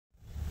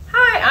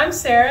I'm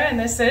Sara, and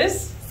this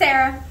is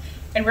Sara.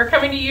 And we're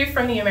coming to you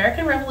from the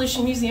American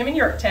Revolution Museum in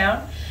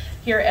Yorktown,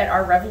 here at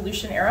our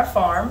Revolution era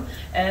farm,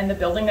 and the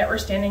building that we're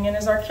standing in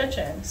is our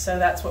kitchen. So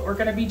that's what we're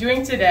going to be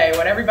doing today,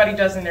 what everybody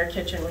does in their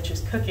kitchen, which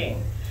is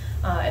cooking.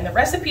 And the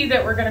recipe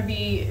that we're going to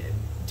be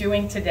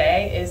doing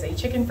today is a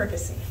chicken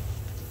fricassee.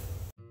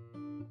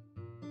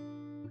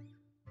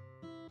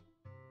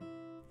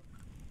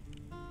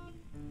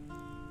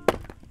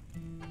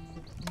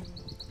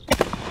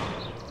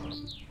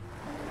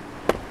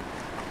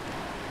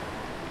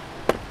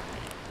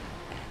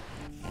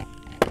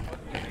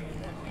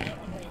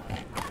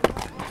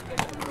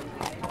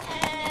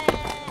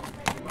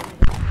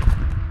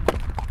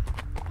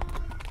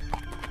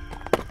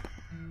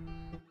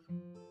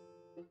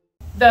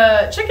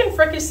 The chicken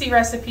fricassee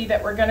recipe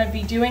that we're going to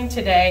be doing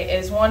today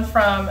is one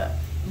from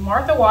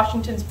Martha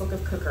Washington's Book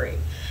of Cookery.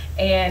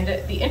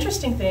 And the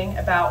interesting thing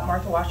about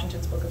Martha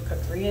Washington's Book of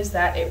Cookery is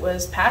that it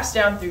was passed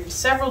down through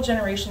several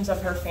generations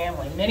of her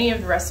family, many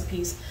of the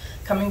recipes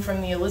coming from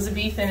the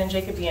Elizabethan and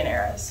Jacobean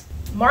eras.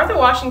 Martha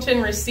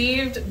Washington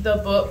received the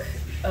Book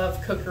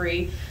of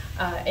Cookery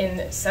in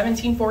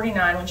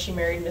 1749 when she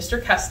married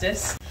Mr.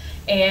 Custis.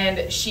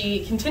 And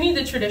she continued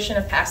the tradition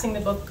of passing the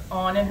book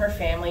on in her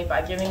family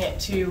by giving it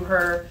to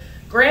her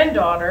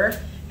granddaughter,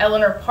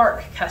 Eleanor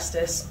Parke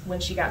Custis, when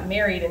she got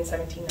married in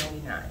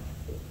 1799.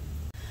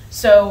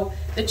 So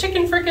the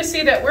chicken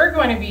fricassee that we're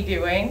going to be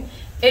doing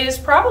is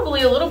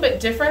probably a little bit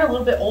different, a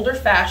little bit older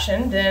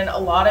fashioned than a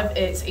lot of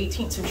its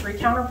 18th century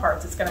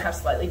counterparts. It's going to have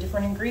slightly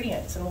different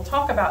ingredients, and we'll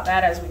talk about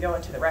that as we go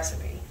into the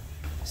recipe.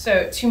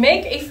 So to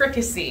make a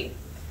fricassee,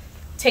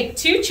 take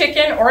 2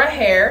 chicken or a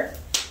hare,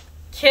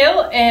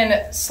 kill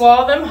and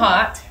slaw them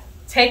hot,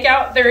 take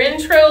out their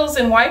entrails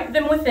and wipe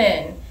them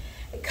within,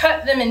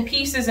 cut them in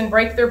pieces and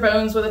break their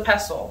bones with a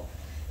pestle.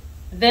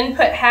 Then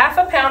put half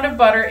a pound of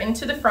butter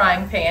into the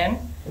frying pan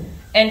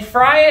and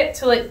fry it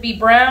till it be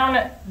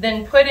brown,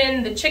 then put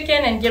in the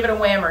chicken and give it a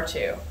wham or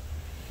two.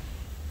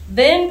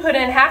 Then put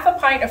in half a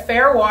pint of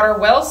fair water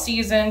well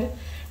seasoned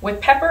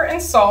with pepper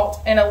and salt,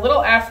 and a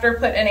little after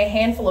put in a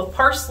handful of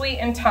parsley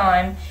and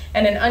thyme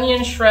and an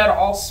onion shred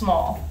all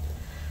small.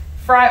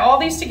 Fry all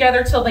these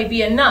together till they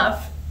be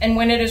enough, and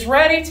when it is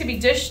ready to be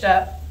dished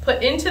up,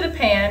 put into the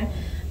pan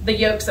the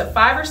yolks of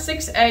 5 or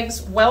 6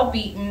 eggs well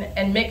beaten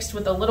and mixed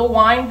with a little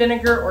wine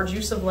vinegar or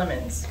juice of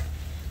lemons.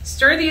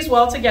 Stir these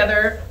well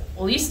together,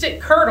 lest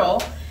it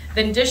curdle,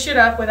 then dish it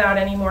up without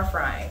any more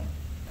frying.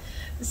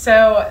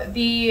 So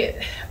the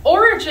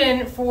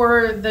origin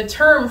for the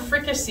term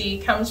fricassee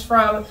comes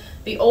from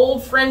the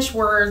old French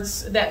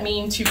words that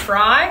mean to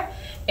fry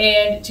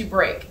and to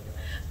break.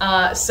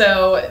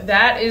 So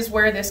that is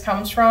where this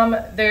comes from.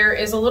 There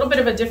is a little bit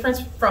of a difference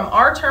from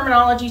our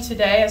terminology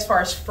today. As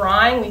far as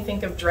frying, we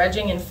think of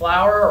dredging in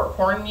flour or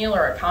cornmeal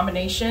or a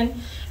combination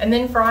and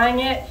then frying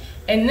it.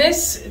 In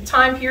this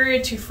time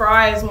period, to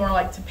fry is more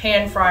like to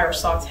pan fry or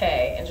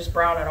saute and just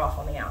brown it off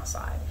on the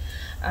outside.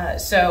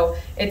 So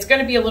it's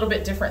going to be a little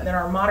bit different than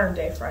our modern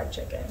day fried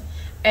chicken.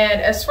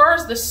 And as far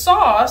as the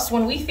sauce,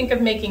 when we think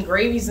of making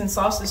gravies and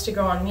sauces to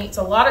go on meats,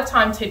 a lot of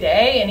time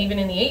today, and even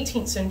in the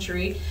 18th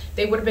century,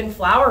 they would have been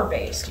flour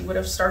based. You would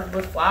have started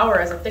with flour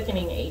as a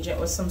thickening agent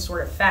with some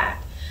sort of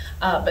fat.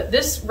 But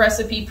this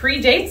recipe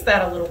predates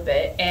that a little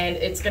bit, and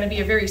it's going to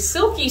be a very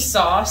silky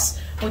sauce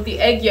with the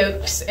egg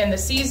yolks and the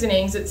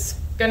seasonings. It's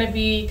going to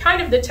be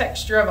kind of the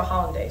texture of a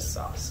hollandaise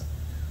sauce.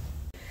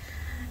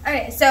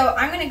 Okay, so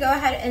I'm going to go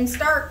ahead and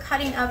start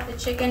cutting up the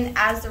chicken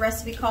as the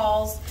recipe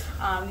calls.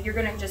 You're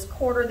going to just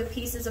quarter the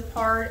pieces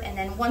apart, and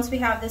then once we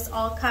have this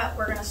all cut,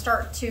 we're going to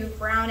start to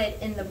brown it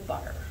in the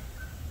butter.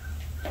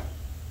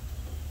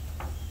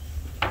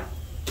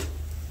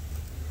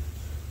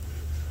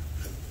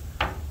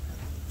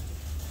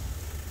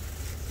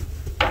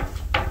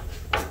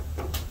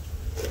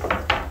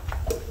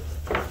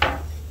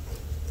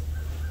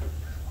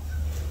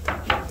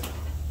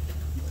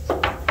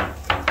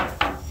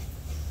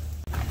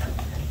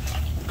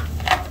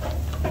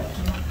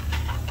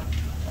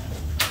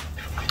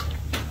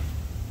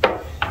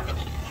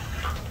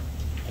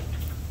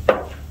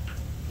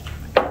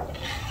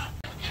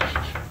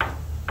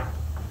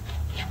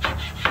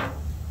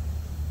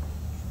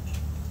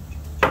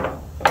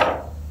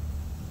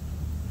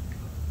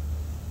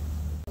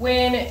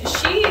 When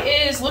she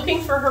is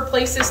looking for her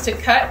places to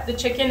cut the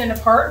chicken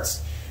into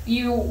parts,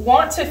 you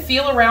want to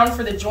feel around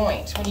for the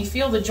joint. When you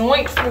feel the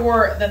joint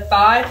for the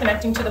thigh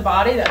connecting to the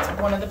body, that's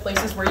one of the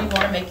places where you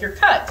want to make your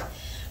cut.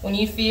 When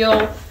you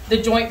feel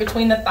the joint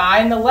between the thigh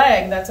and the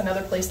leg, that's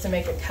another place to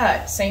make a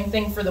cut. Same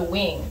thing for the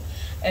wing.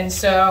 And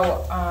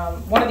so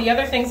one of the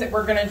other things that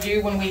we're going to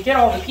do when we get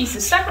all the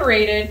pieces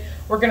separated,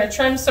 we're going to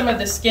trim some of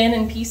the skin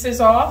and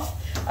pieces off.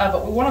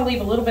 But we want to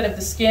leave a little bit of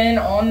the skin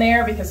on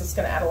there because it's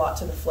going to add a lot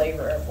to the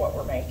flavor of what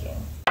we're making.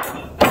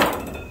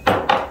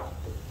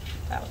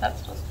 That's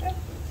supposed to do?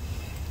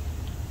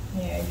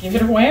 Yeah, give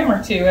it a wham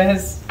or two,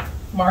 as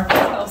Martha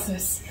tells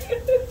us.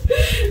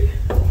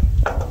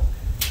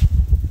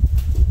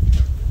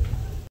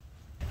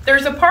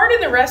 There's a part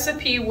in the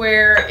recipe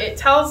where it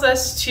tells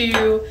us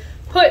to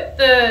put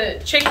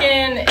the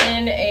chicken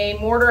in a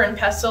mortar and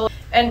pestle.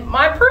 And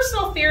my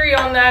personal theory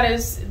on that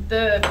is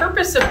the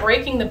purpose of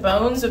breaking the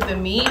bones of the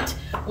meat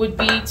would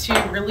be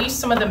to release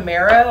some of the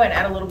marrow and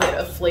add a little bit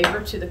of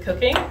flavor to the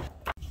cooking.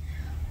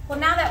 Well,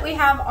 now that we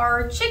have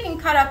our chicken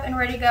cut up and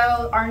ready to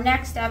go, our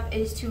next step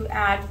is to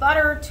add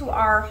butter to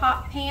our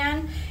hot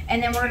pan,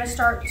 and then we're going to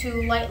start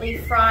to lightly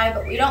fry,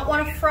 but we don't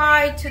want to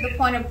fry to the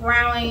point of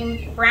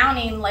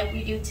browning like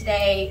we do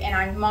today in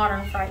our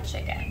modern fried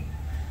chicken.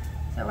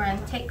 So we're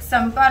going to take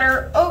some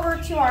butter over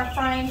to our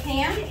frying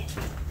pan.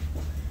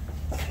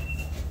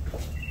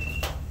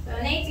 So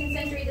in the 18th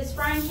century, this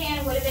frying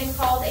pan would have been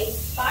called a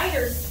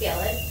spider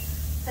skillet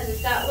because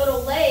it's got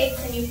little legs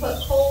and you put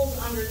coals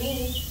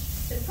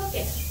underneath to cook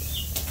it.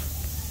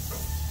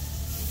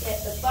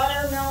 Get the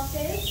butter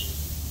melted.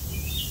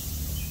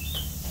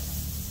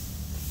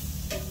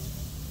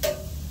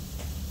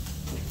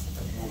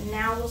 And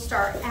now we'll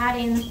start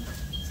adding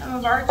some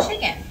of our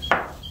chicken.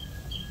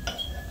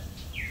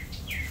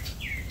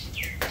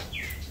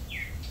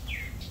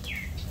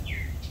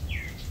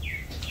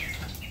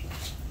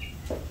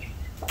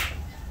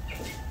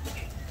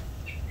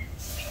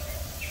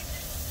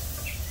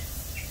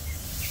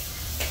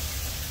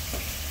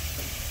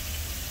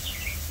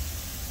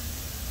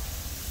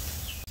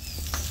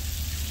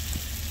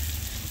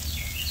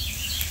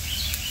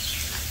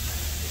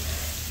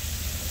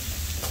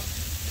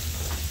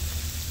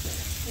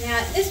 Now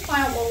at this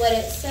point we'll let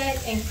it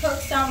sit and cook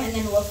some, and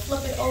then we'll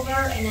flip it over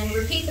and then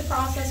repeat the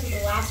process with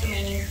the last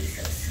remaining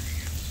pieces.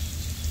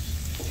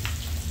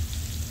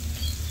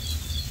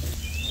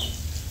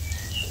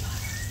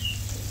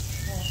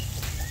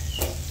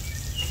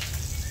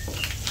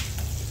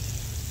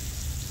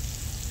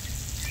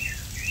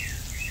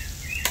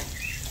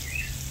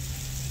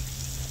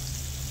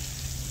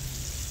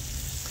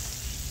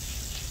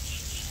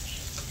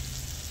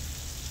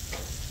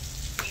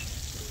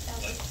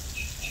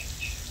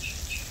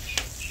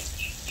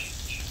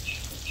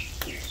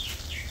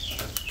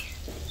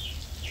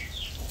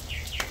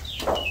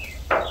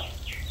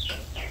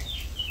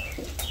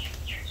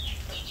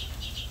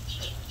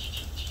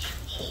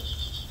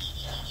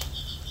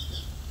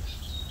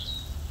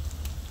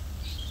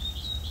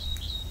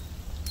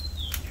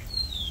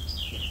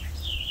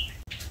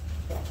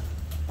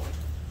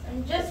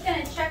 I'm just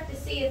going to check to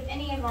see if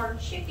any of our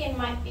chicken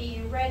might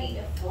be ready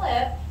to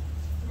flip.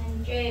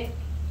 And Jake,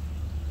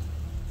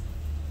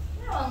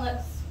 that one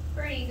looks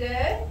pretty good.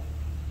 Yeah,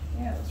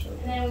 that's really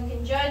good. And then we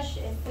can judge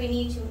if we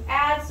need to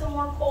add some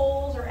more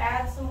coals or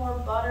add some more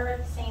butter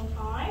at the same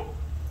time.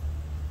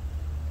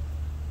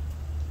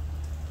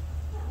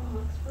 That one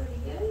looks pretty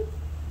good.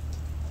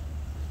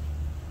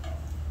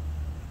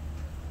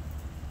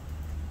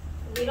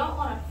 We don't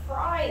want to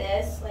fry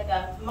this like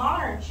a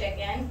modern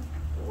chicken.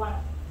 We want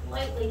to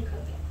lightly cook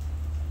it.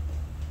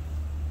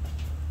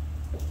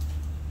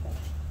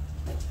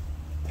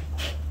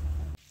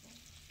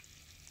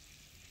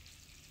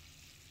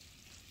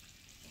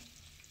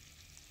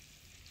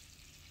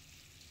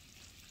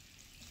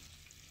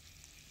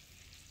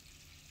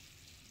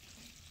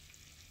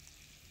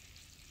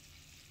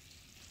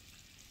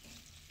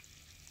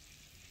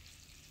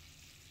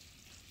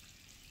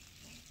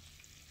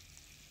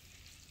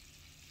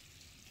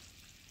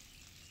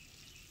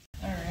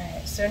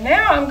 So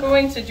now I'm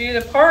going to do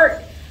the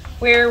part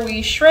where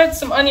we shred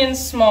some onions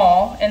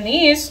small, and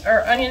these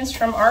are onions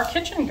from our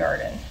kitchen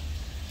garden.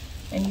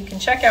 And you can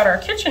check out our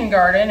kitchen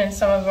garden and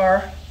some of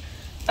our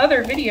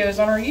other videos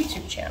on our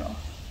YouTube channel.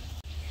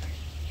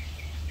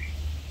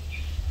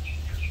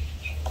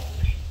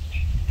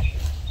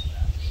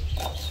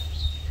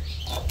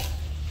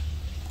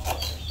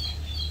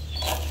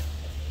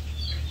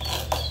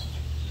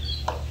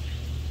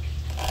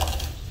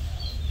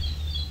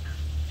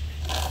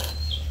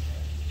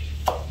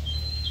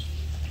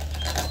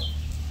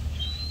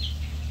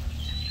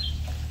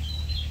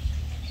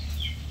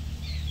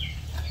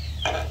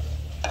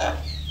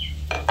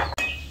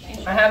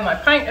 I have my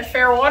pint of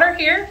fair water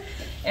here,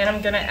 and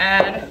I'm going to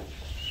add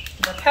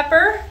the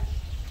pepper,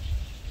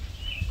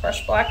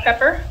 crushed black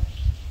pepper,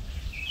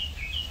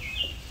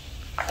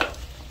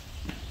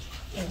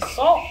 and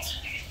salt.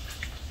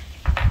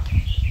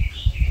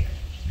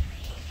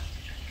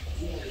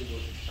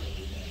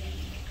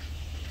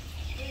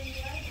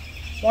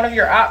 One of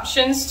your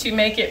options to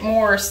make it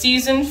more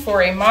seasoned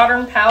for a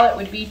modern palate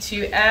would be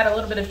to add a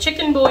little bit of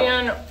chicken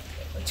bouillon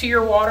to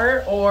your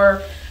water,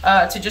 or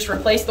to just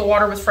replace the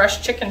water with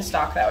fresh chicken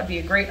stock. That would be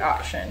a great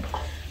option.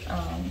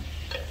 I'm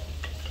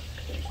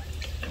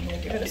going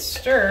to give it a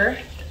stir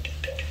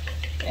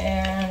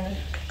and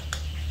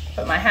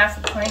put my half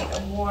a pint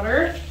of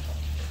water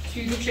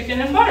to the chicken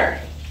and butter.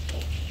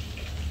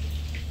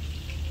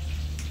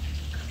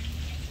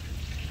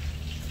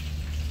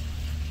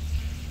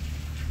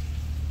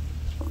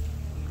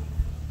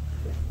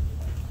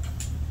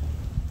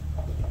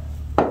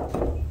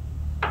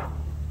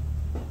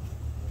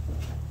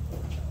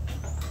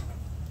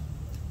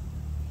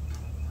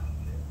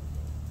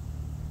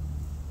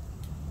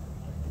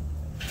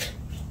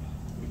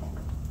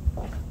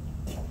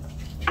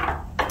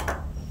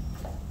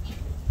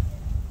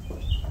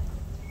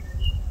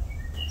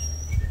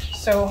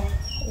 So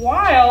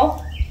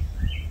while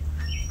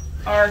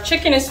our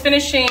chicken is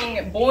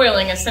finishing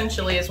boiling,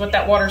 essentially, is what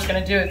that water is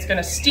going to do. It's going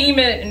to steam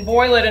it and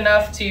boil it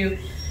enough to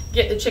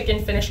get the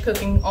chicken finished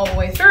cooking all the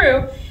way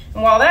through.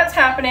 And while that's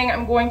happening,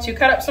 I'm going to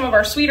cut up some of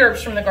our sweet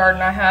herbs from the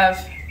garden. I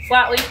have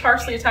flat leaf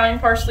parsley, Italian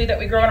parsley that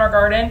we grow in our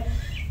garden,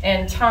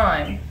 and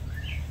thyme.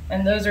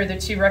 And those are the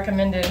two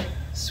recommended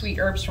sweet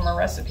herbs from our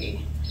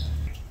recipe.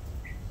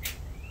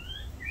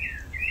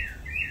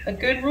 A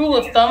good rule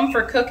of thumb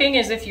for cooking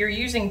is if you're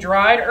using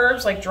dried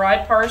herbs like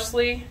dried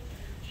parsley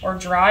or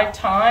dried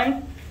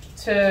thyme,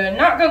 to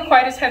not go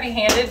quite as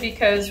heavy-handed,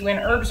 because when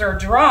herbs are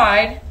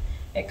dried,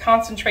 it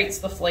concentrates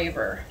the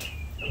flavor.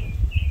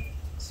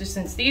 So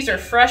since these are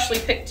freshly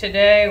picked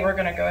today, we're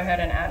gonna go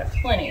ahead and add a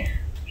plenty.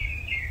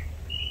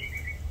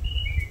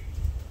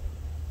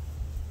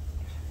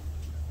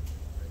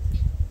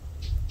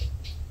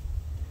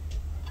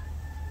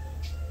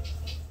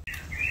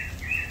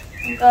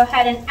 We'll go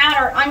ahead and add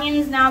our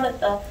onions now that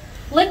the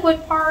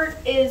liquid part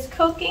is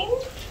cooking.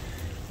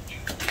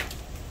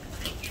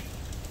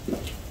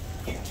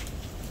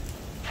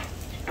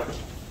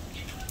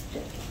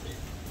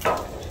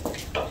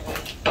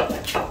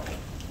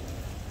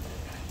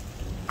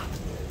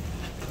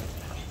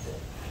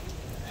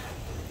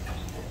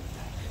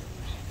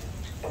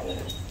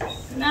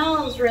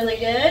 Smells really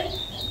good.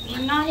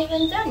 We're not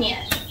even done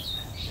yet.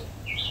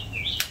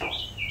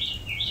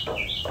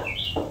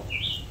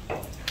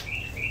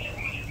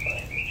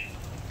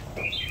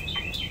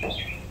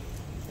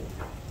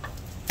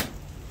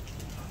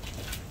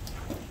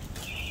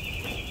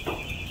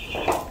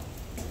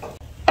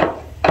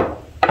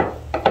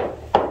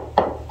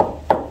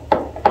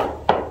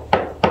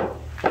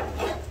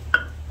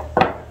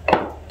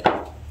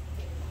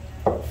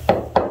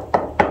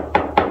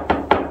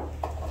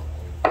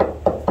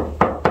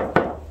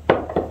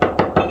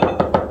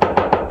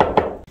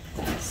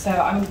 So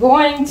I'm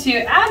going to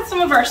add some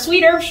of our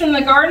sweet herbs from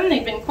the garden.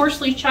 They've been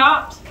coarsely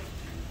chopped.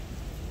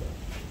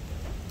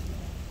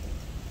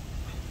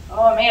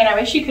 Oh man, I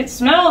wish you could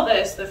smell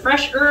this. The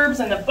fresh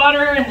herbs and the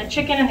butter and the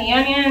chicken and the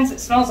onions.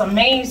 It smells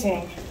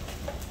amazing.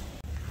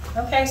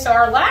 Okay, so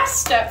our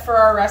last step for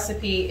our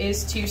recipe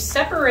is to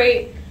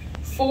separate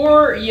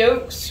 4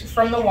 yolks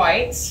from the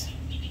whites.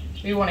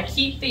 We want to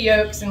keep the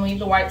yolks and leave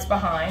the whites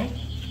behind.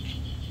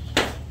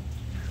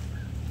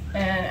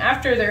 And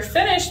after they're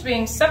finished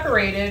being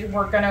separated,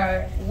 we're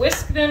gonna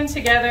whisk them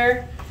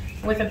together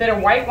with a bit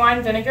of white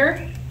wine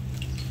vinegar.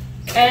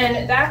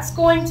 And that's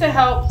going to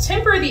help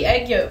temper the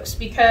egg yolks,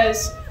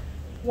 because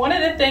one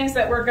of the things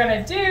that we're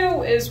gonna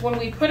do is when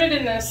we put it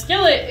in the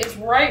skillet is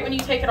right when you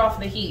take it off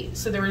the heat.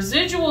 So the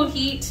residual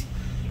heat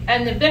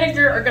and the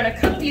vinegar are gonna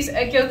cook these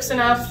egg yolks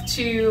enough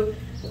to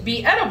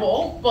be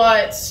edible,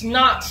 but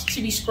not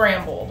to be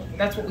scrambled.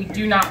 That's what we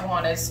do not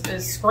want, is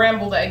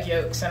scrambled egg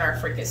yolks in our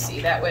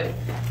fricassee. That would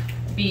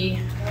be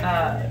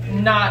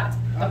not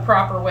the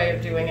proper way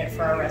of doing it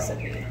for our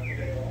recipe.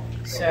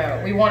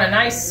 So we want a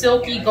nice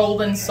silky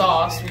golden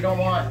sauce. We don't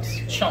want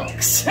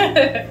chunks.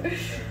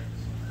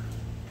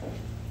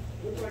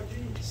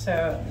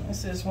 So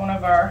this is one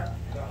of our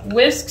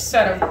whisks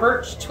out of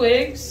birch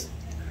twigs.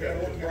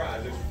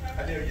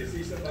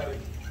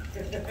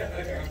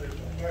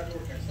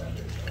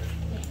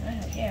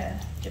 Yeah,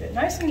 get it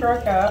nice and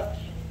broke up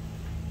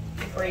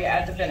before you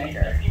add the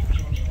vinegar.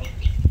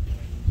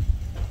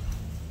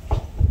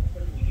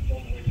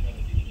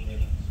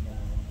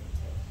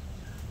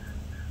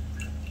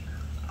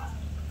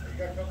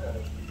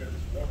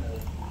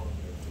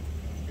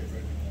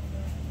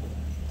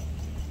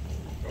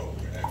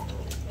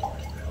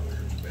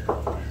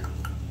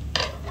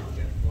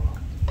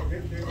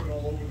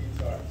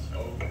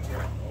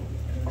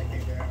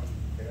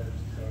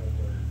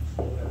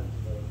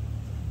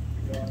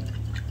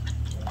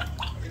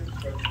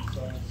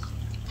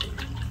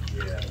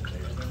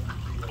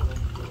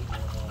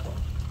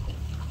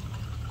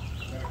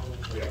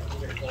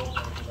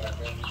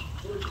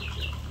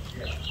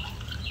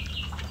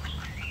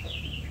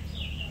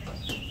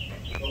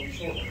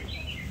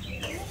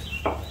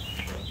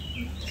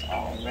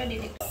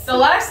 The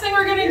last thing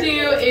we're going to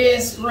do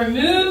is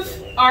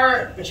remove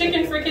our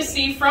chicken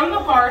fricassee from the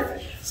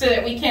hearth so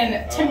that we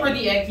can temper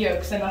the egg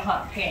yolks in the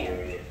hot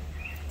pan.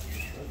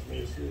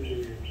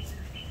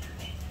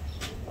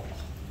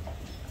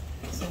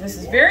 So this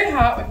is very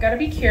hot. We've got to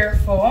be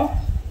careful. All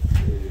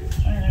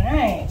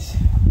right.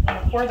 I'm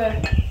going to pour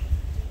the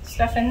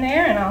stuff in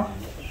there and I'll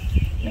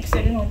mix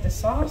it in with the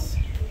sauce.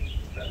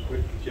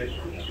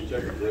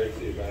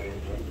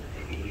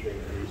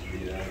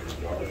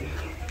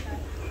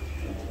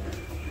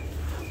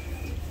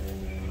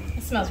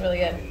 It smells really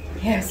good.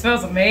 Yeah, it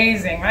smells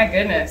amazing. My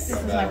goodness. This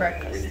is my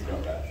breakfast.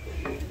 Alright,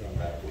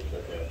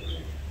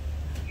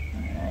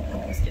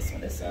 yeah, let's get some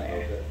of this in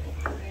there.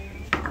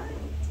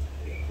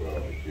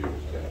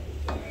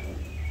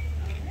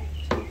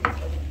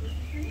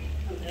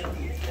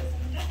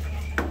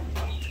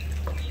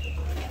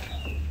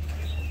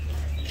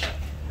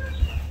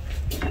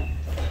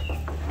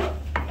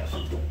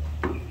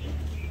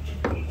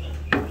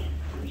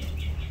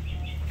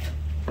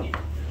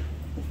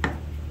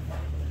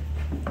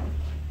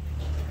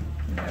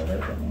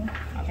 it open.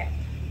 Okay.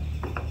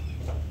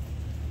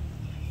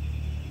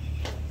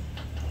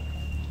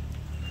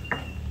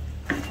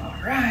 All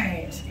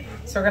right.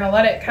 So we're gonna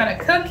let it kind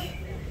of cook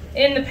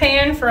in the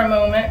pan for a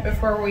moment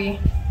before we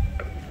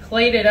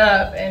plate it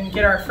up and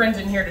get our friends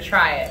in here to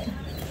try it.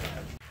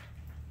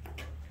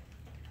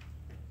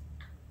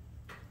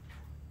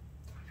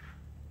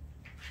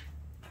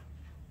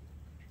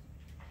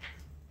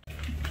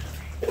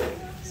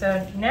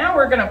 So now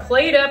we're gonna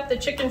plate up the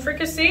chicken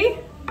fricassee.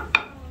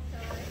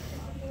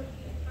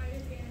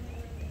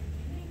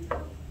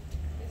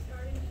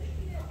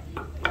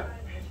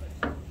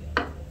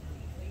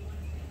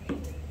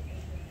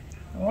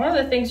 One of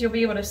the things you'll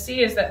be able to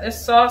see is that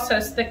this sauce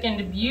has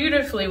thickened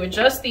beautifully with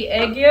just the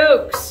egg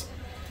yolks,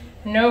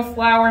 no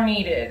flour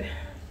needed.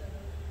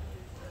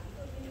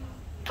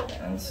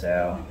 And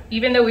so,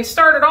 even though we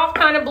started off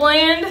kind of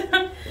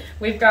bland,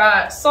 we've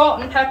got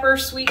salt and pepper,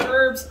 sweet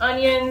herbs,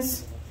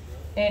 onions,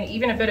 and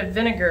even a bit of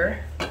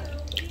vinegar.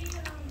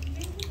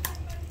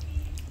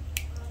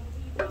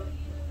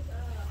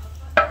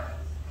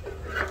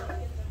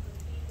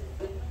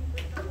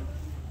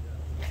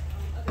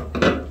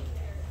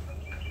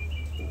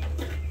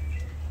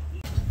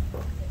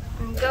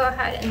 Go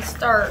ahead and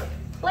start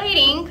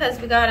plating because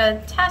we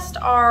gotta test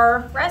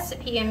our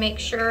recipe and make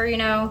sure, you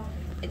know,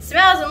 it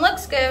smells and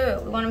looks good,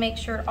 but we want to make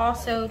sure it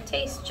also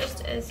tastes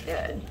just as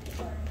good.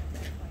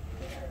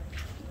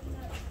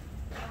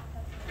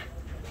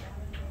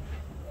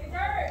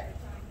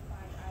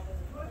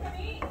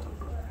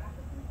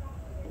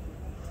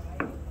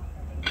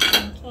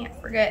 And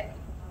can't forget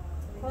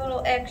a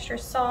little extra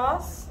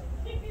sauce.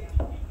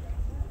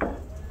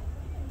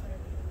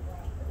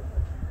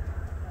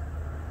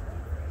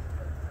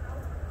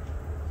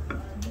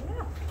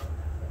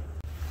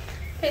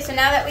 Okay, so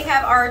now that we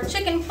have our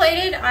chicken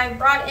plated, I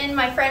brought in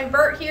my friend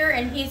Bert here,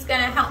 and he's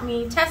gonna help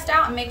me test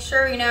out and make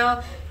sure, you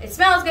know, it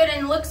smells good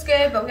and looks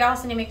good, but we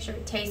also need to make sure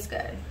it tastes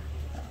good.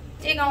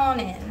 Dig on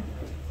in.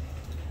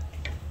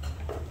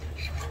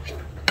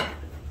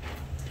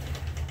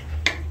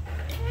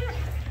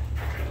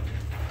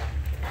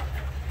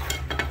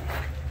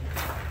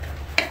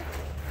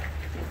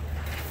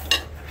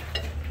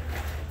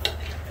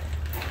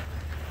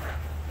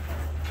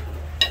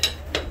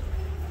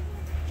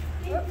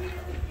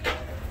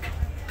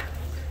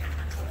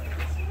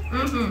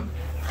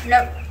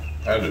 Nope.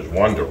 That is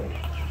wonderful.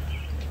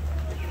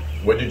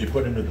 What did you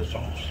put into the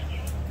sauce?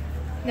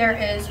 There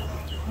is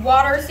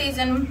water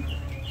seasoned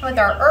with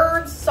our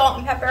herbs, salt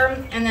and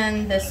pepper, and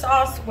then the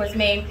sauce was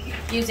made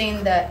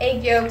using the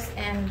egg yolks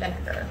and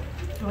vinegar.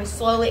 And we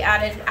slowly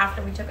added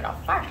after we took it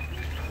off fire.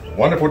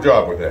 Wonderful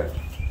job with that.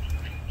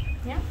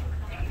 Yeah,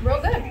 real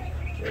good.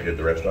 Can I get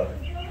the rest of it?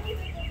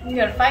 You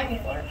gotta fight me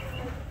for it.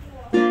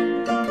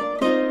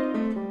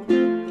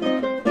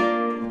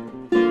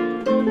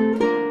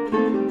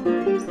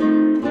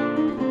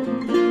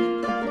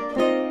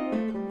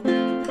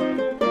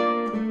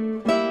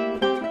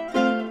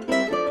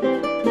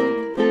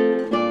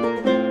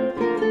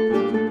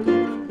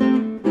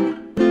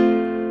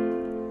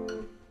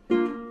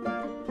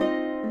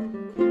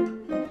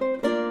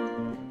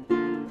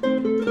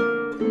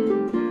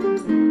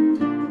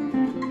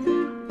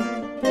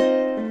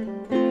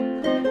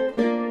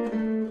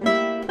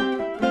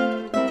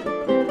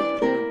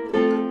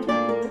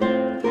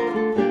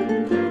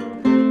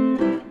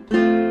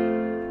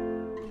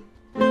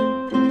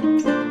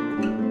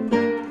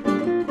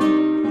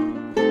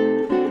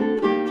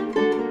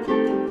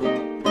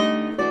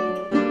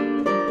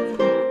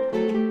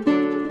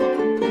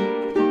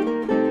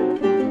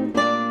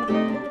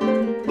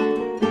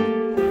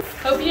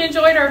 Hope you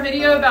enjoyed our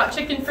video about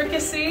chicken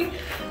fricassee.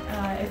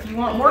 If you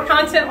want more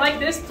content like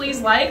this, please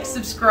like,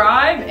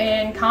 subscribe,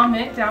 and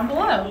comment down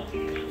below.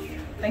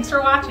 Thanks for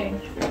watching.